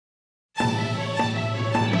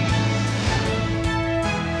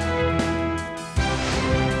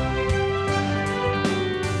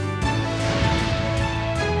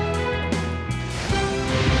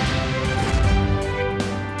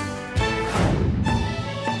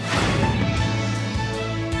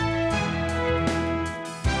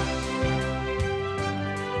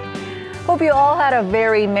Hope you all had a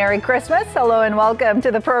very Merry Christmas. Hello and welcome to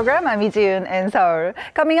the program. I'm Lee-Jiun in Seoul.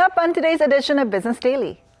 Coming up on today's edition of Business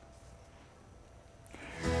Daily.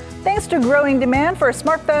 Thanks to growing demand for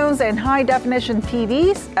smartphones and high-definition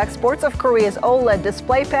TVs, exports of Korea's OLED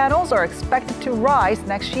display panels are expected to rise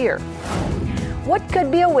next year. What could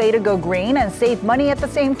be a way to go green and save money at the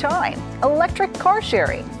same time? Electric car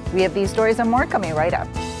sharing. We have these stories and more coming right up.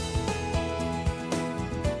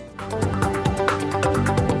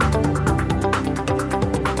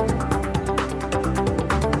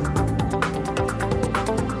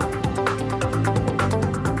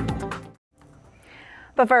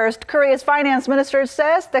 But first, Korea's finance minister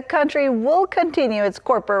says the country will continue its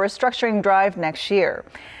corporate restructuring drive next year.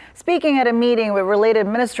 Speaking at a meeting with related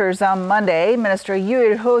ministers on Monday, Minister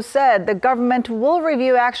Yoo Il-ho said the government will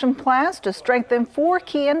review action plans to strengthen four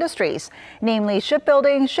key industries, namely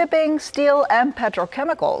shipbuilding, shipping, steel, and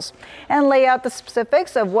petrochemicals, and lay out the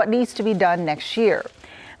specifics of what needs to be done next year.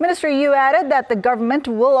 Minister Yoo added that the government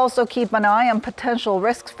will also keep an eye on potential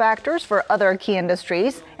risk factors for other key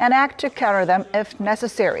industries and act to counter them if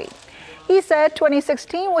necessary. He said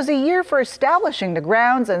 2016 was a year for establishing the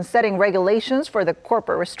grounds and setting regulations for the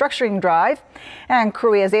corporate restructuring drive, and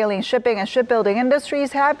Korea's alien shipping and shipbuilding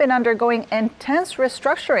industries have been undergoing intense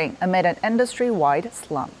restructuring amid an industry-wide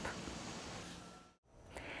slump.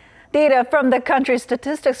 Data from the country's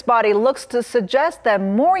statistics body looks to suggest that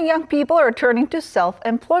more young people are turning to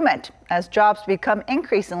self-employment as jobs become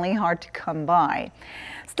increasingly hard to come by.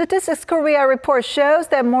 Statistics Korea report shows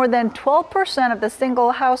that more than 12% of the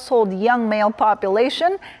single household young male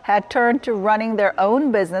population had turned to running their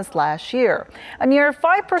own business last year, a near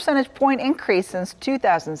 5 percentage point increase since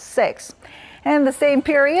 2006. In the same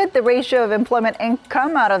period, the ratio of employment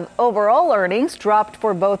income out of overall earnings dropped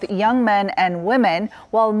for both young men and women,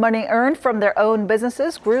 while money earned from their own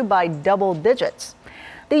businesses grew by double digits.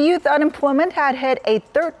 The youth unemployment had hit a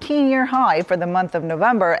 13-year high for the month of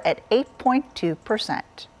November at 8.2%.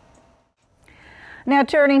 Now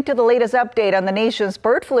turning to the latest update on the nation's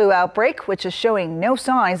bird flu outbreak, which is showing no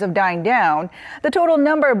signs of dying down. The total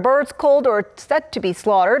number of birds culled or set to be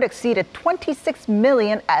slaughtered exceeded 26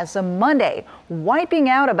 million as of Monday, wiping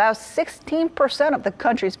out about 16% of the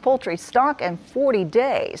country's poultry stock in 40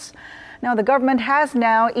 days. Now, the government has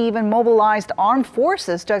now even mobilized armed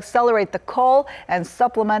forces to accelerate the cull and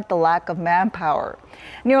supplement the lack of manpower.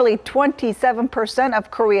 Nearly 27%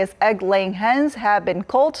 of Korea's egg-laying hens have been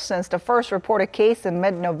culled since the first reported case in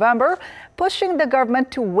mid-November, pushing the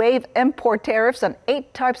government to waive import tariffs on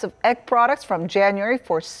 8 types of egg products from January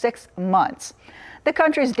for 6 months. The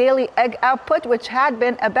country's daily egg output, which had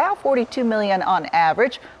been about 42 million on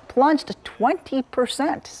average, plunged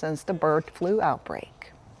 20% since the bird flu outbreak.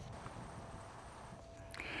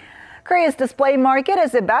 Korea's display market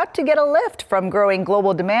is about to get a lift from growing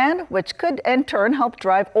global demand, which could in turn help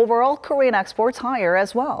drive overall Korean exports higher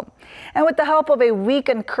as well. And with the help of a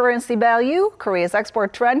weakened currency value, Korea's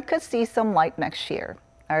export trend could see some light next year.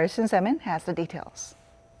 Our Shin Se-min has the details.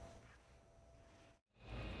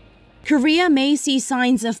 Korea may see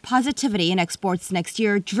signs of positivity in exports next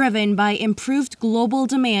year, driven by improved global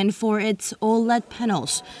demand for its OLED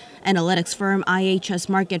panels. Analytics firm IHS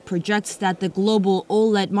Markit projects that the global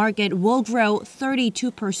OLED market will grow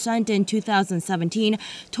 32% in 2017,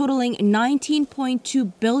 totaling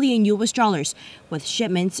 $19.2 billion, with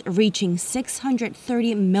shipments reaching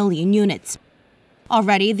 630 million units.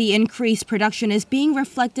 Already, the increased production is being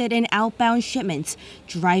reflected in outbound shipments,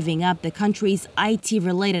 driving up the country's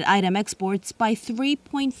IT-related item exports by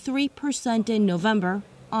 3.3% in November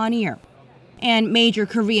on year. And major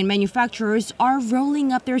Korean manufacturers are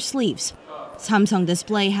rolling up their sleeves. Samsung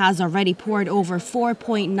Display has already poured over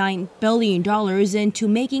 $4.9 billion into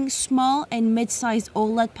making small and mid-sized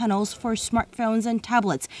OLED panels for smartphones and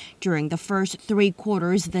tablets during the first 3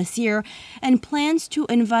 quarters this year, and plans to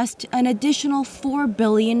invest an additional $4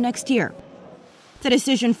 billion next year. The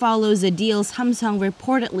decision follows a deal Samsung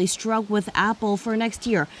reportedly struck with Apple for next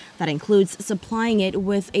year that includes supplying it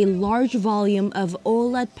with a large volume of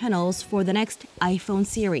OLED panels for the next iPhone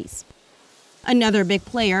series. Another big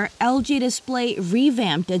player, LG Display,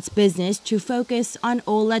 revamped its business to focus on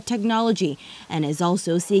OLED technology and is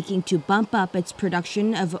also seeking to bump up its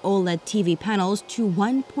production of OLED TV panels to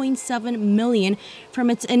 1.7 million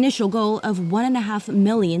from its initial goal of 1.5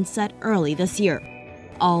 million set early this year.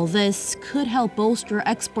 All this could help bolster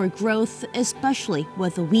export growth, especially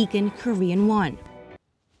with a weakened Korean won.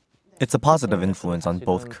 It's a positive influence on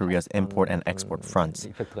both Korea's import and export fronts.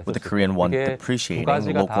 With the Korean won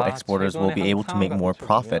depreciating, local exporters will be able to make more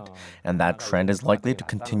profit, and that trend is likely to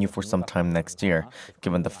continue for some time next year,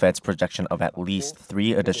 given the Fed's projection of at least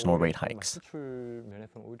 3 additional rate hikes.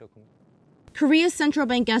 Korea's central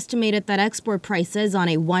bank estimated that export prices on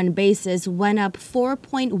a won basis went up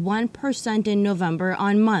 4.1% in November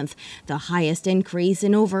on month, the highest increase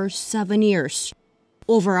in over 7 years.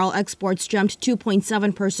 Overall exports jumped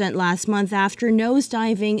 2.7% last month after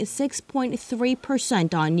nosediving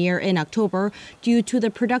 6.3% on year in October due to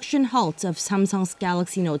the production halt of Samsung's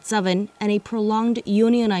Galaxy Note 7 and a prolonged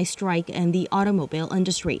unionized strike in the automobile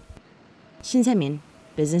industry. Shin Se-min,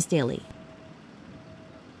 Business Daily.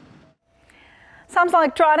 Samsung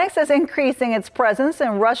Electronics is increasing its presence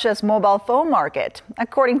in Russia's mobile phone market.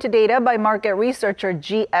 According to data by market researcher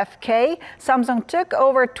GfK, Samsung took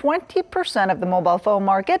over 20% of the mobile phone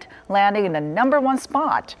market, landing in the #1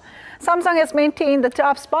 spot. Samsung has maintained the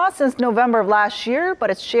top spot since November of last year, but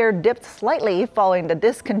its share dipped slightly following the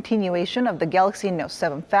discontinuation of the Galaxy Note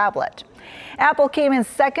 7 phablet. Apple came in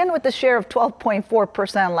second with a share of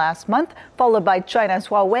 12.4% last month, followed by China's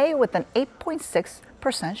Huawei with an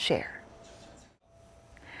 8.6% share.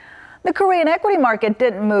 The Korean equity market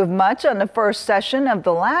didn't move much on the first session of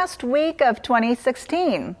the last week of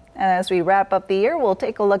 2016. And as we wrap up the year, we'll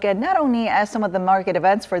take a look at not only at some of the market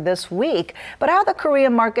events for this week, but how the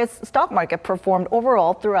Korean stock market performed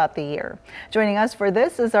overall throughout the year. Joining us for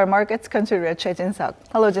this is our markets contributor, Choi Jin-seok.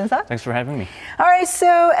 Hello, Jin-seok. Thanks for having me. All right,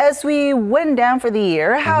 so as we wind down for the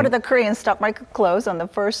year, how did the Korean stock market close on the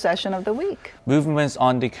first session of the week? Movements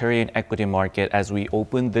on the Korean equity market as we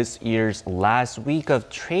opened this year's last week of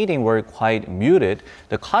trading were quite muted.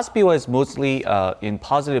 The Kospi was mostly in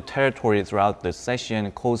positive territory throughout the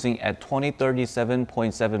session, closing at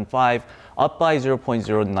 2037.75, up by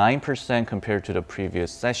 0.09% compared to the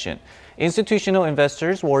previous session. Institutional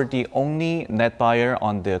investors were the only net buyer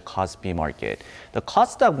on the Kospi market. The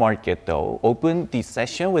Kosdaq market, though, opened the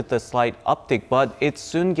session with a slight uptick, but it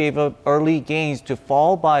soon gave up early gains to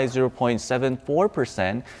fall by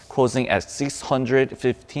 0.74%, closing at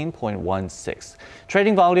 615.16.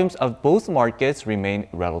 Trading volumes of both markets remain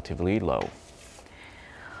relatively low.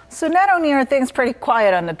 So not only are things pretty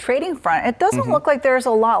quiet on the trading front, it doesn't look like there's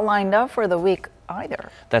a lot lined up for the week either.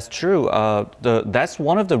 That's true. That's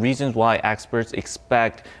one of the reasons why experts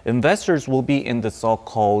expect investors will be in the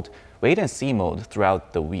so-called wait-and-see mode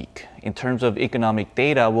throughout the week. In terms of economic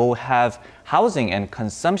data, we'll have housing and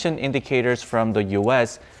consumption indicators from the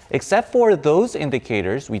U.S. Except for those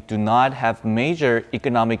indicators, we do not have major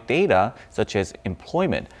economic data such as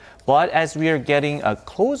employment. But as we are getting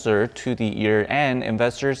closer to the year end,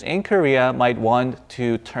 investors in Korea might want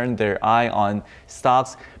to turn their eye on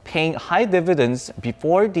stocks paying high dividends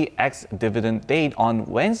before the ex-dividend date on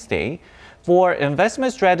Wednesday. For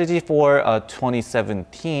investment strategy for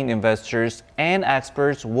 2017, investors and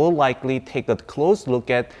experts will likely take a close look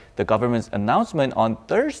at the government's announcement on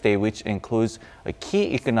Thursday, which includes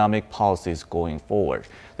key economic policies going forward.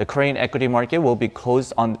 The Korean equity market will be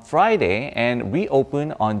closed on Friday and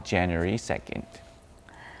reopen on January 2nd.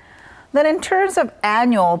 Then in terms of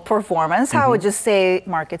annual performance, how would you say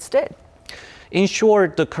markets did? In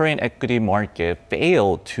short, the Korean equity market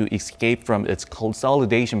failed to escape from its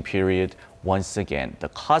consolidation period once again. The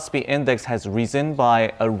Kospi index has risen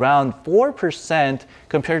by around 4%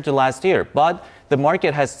 compared to last year, but the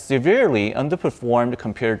market has severely underperformed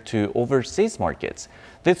compared to overseas markets.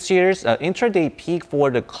 This year's intraday peak for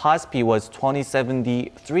the Kospi was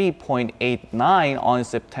 2073.89 on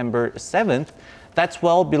September 7th. That's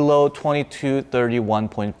well below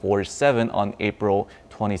 2231.47 on April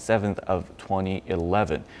 27th of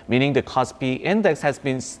 2011, meaning the Kospi index has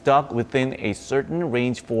been stuck within a certain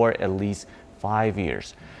range for at least 5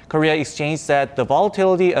 years. Korea Exchange said the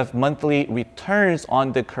volatility of monthly returns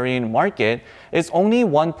on the Korean market is only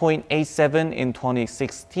 1.87 in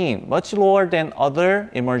 2016, much lower than other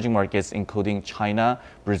emerging markets including China,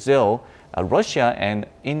 Brazil, Russia, and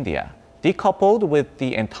India. Decoupled with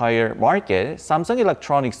the entire market, Samsung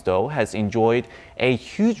Electronics, though, has enjoyed a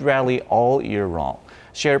huge rally all year long.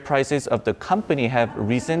 Share prices of the company have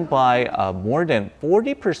risen by more than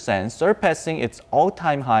 40%, surpassing its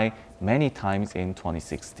all-time high many times in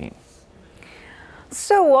 2016.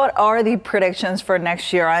 So what are the predictions for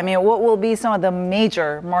next year? I mean, what will be some of the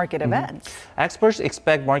major market events? Experts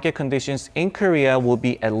expect market conditions in Korea will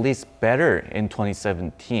be at least better in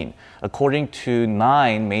 2017. According to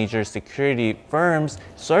 9 major security firms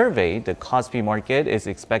surveyed, the Kospi market is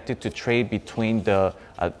expected to trade between the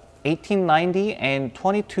 1890 and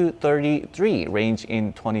 2233 range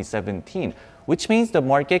in 2017, which means the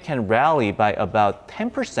market can rally by about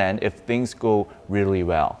 10% if things go really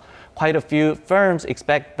well. Quite a few firms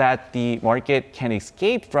expect that the market can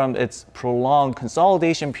escape from its prolonged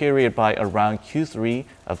consolidation period by around Q3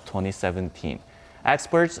 of 2017.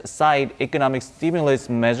 Experts cite economic stimulus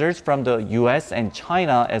measures from the US and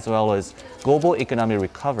China as well as global economic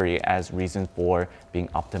recovery as reasons for being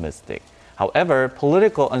optimistic. However,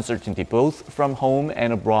 political uncertainty, both from home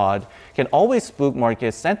and abroad, can always spook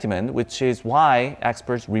market sentiment, which is why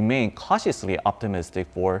experts remain cautiously optimistic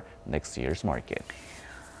for next year's market.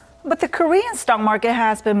 But the Korean stock market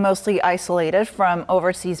has been mostly isolated from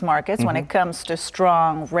overseas markets when it comes to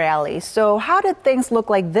strong rallies. So how did things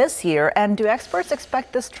look like this year, and do experts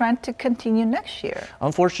expect this trend to continue next year?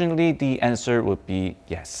 Unfortunately, the answer would be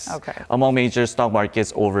yes. Okay. Among major stock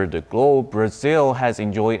markets over the globe, Brazil has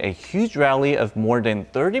enjoyed a huge rally of more than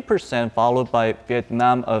 30%, followed by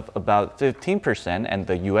Vietnam of about 15% and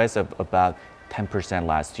the US of about 10%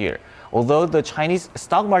 last year. Although the Chinese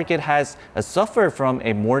stock market has suffered from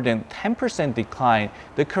a more than 10% decline,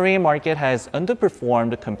 the Korean market has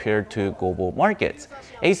underperformed compared to global markets.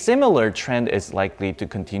 A similar trend is likely to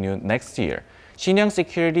continue next year. Shinyoung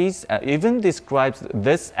Securities even describes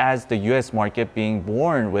this as the US market being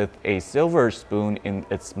born with a silver spoon in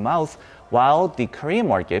its mouth, while the Korean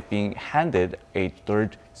market being handed a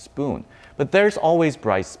third spoon. But there's always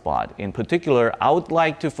bright spot. In particular, I would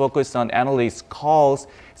like to focus on analysts' calls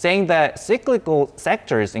saying that cyclical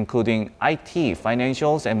sectors, including IT,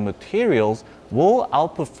 financials, and materials, will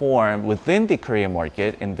outperform within the Korean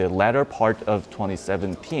market in the latter part of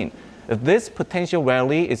 2017. If this potential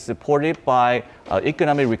rally is supported by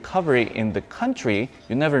economic recovery in the country,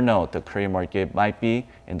 you never know, the Korean market might be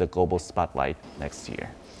in the global spotlight next year.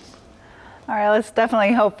 All right, let's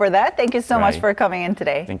definitely hope for that. Thank you so much for coming in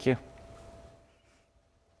today. Thank you.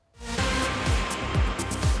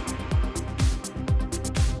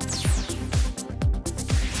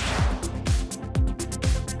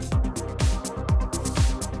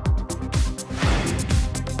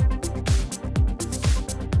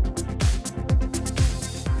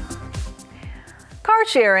 Car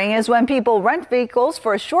sharing is when people rent vehicles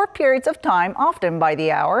for short periods of time, often by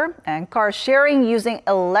the hour. And car sharing using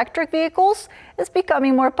electric vehicles is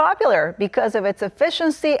becoming more popular because of its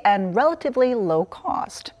efficiency and relatively low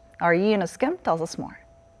cost. Our Eunice Kim tells us more.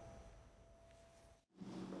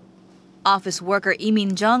 Office worker Lee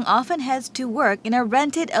Min-jung often heads to work in a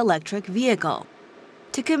rented electric vehicle.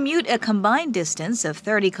 To commute a combined distance of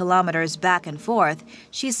 30 kilometers back and forth,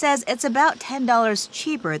 she says it's about $10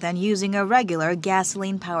 cheaper than using a regular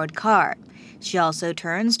gasoline-powered car. She also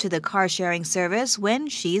turns to the car-sharing service when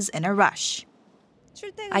she's in a rush.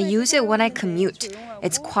 I use it when I commute.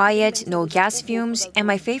 It's quiet, no gas fumes, and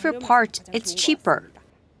my favorite part, it's cheaper.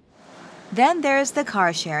 Then there's the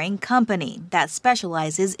car-sharing company that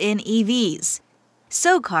specializes in EVs.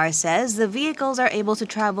 SoCar says the vehicles are able to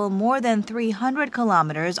travel more than 300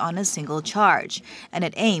 kilometers on a single charge, and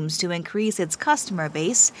it aims to increase its customer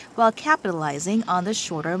base while capitalizing on the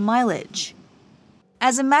shorter mileage.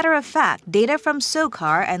 As a matter of fact, data from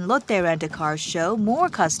SoCar and Lotte Rent-A-Car show more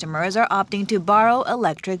customers are opting to borrow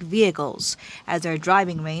electric vehicles as their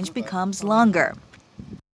driving range becomes longer.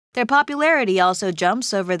 Their popularity also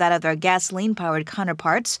jumps over that of their gasoline-powered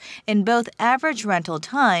counterparts in both average rental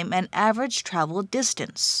time and average travel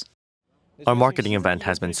distance. Our marketing event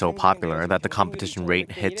has been so popular that the competition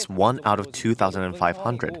rate hits 1 out of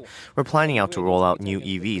 2,500. We're planning out to roll out new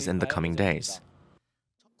EVs in the coming days.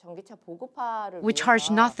 We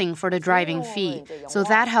charge nothing for the driving fee, so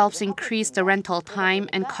that helps increase the rental time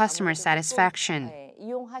and customer satisfaction.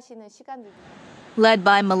 Led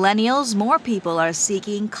by millennials, more people are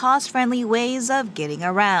seeking cost-friendly ways of getting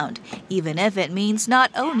around, even if it means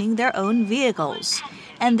not owning their own vehicles.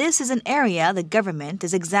 And this is an area the government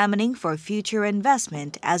is examining for future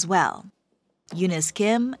investment as well. Eunice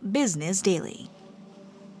Kim, Business Daily.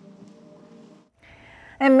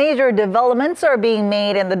 And major developments are being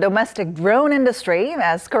made in the domestic drone industry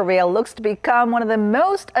as Korea looks to become one of the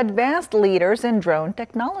most advanced leaders in drone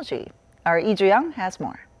technology. Our Lee Joo-young has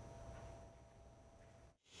more.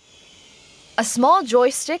 A small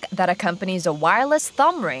joystick that accompanies a wireless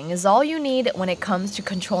thumb ring is all you need when it comes to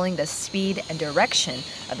controlling the speed and direction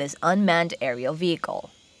of this unmanned aerial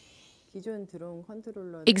vehicle.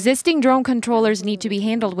 Existing drone controllers need to be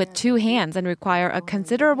handled with two hands and require a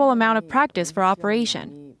considerable amount of practice for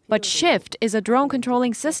operation. But Shift is a drone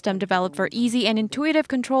controlling system developed for easy and intuitive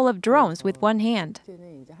control of drones with one hand.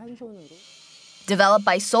 Developed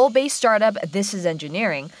by Seoul-based startup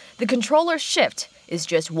Disengineering, the controller Shift is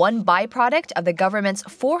just one byproduct of the government's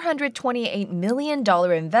 $428 million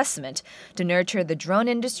investment to nurture the drone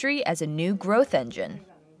industry as a new growth engine.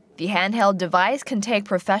 The handheld device can take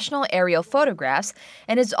professional aerial photographs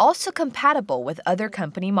and is also compatible with other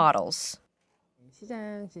company models.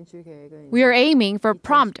 We are aiming for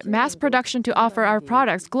prompt mass production to offer our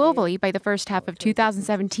products globally by the first half of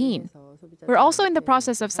 2017. We're also in the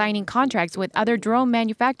process of signing contracts with other drone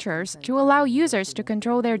manufacturers to allow users to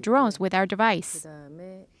control their drones with our device.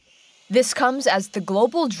 This comes as the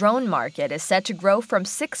global drone market is set to grow from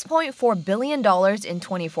 $6.4 billion in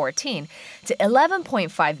 2014 to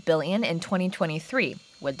 $11.5 billion in 2023,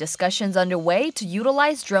 with discussions underway to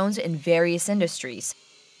utilize drones in various industries.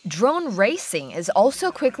 Drone racing is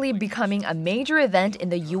also quickly becoming a major event in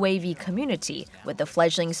the UAV community, with the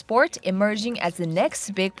fledgling sport emerging as the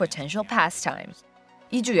next big potential pastime.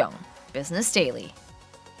 Lee Ju-young, Business Daily.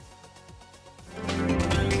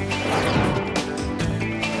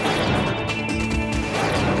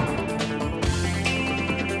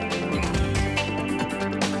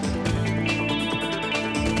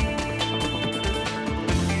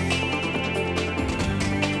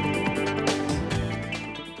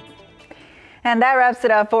 And that wraps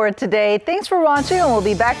it up for today. Thanks for watching, and we'll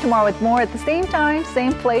be back tomorrow with more at the same time,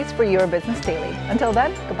 same place for your Business Daily. Until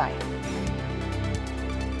then, goodbye.